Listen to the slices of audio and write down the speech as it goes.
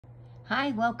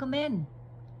Hi, welcome in.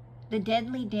 The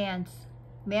Deadly Dance,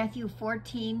 Matthew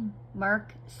 14,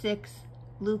 Mark 6,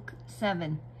 Luke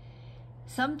 7.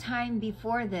 Sometime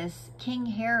before this, King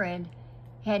Herod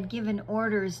had given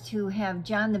orders to have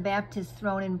John the Baptist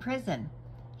thrown in prison.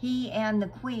 He and the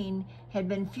queen had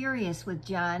been furious with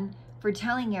John for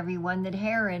telling everyone that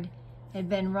Herod had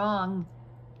been wrong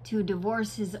to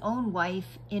divorce his own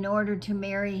wife in order to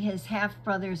marry his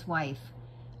half-brother's wife,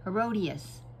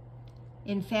 Herodias.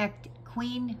 In fact,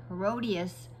 Queen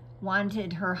Herodias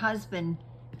wanted her husband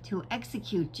to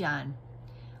execute John.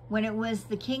 When it was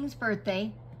the king's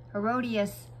birthday,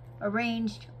 Herodias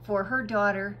arranged for her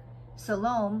daughter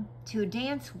Salome to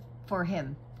dance for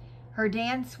him. Her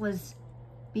dance was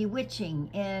bewitching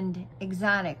and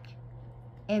exotic,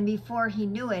 and before he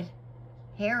knew it,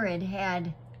 Herod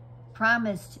had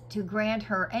promised to grant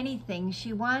her anything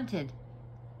she wanted,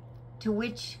 to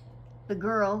which the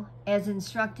girl, as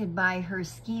instructed by her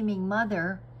scheming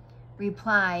mother,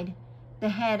 replied, "The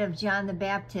head of John the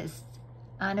Baptist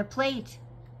on a plate."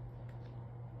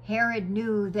 Herod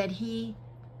knew that he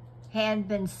had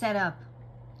been set up,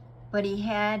 but he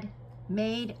had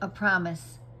made a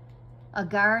promise. A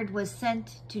guard was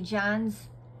sent to John's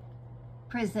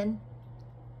prison,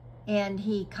 and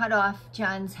he cut off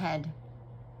John's head.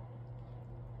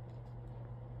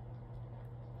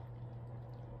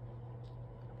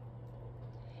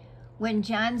 When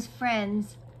John's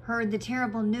friends heard the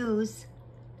terrible news,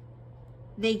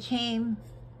 they came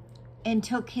and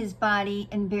took his body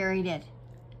and buried it.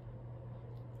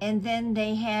 And then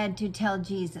they had to tell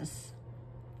Jesus.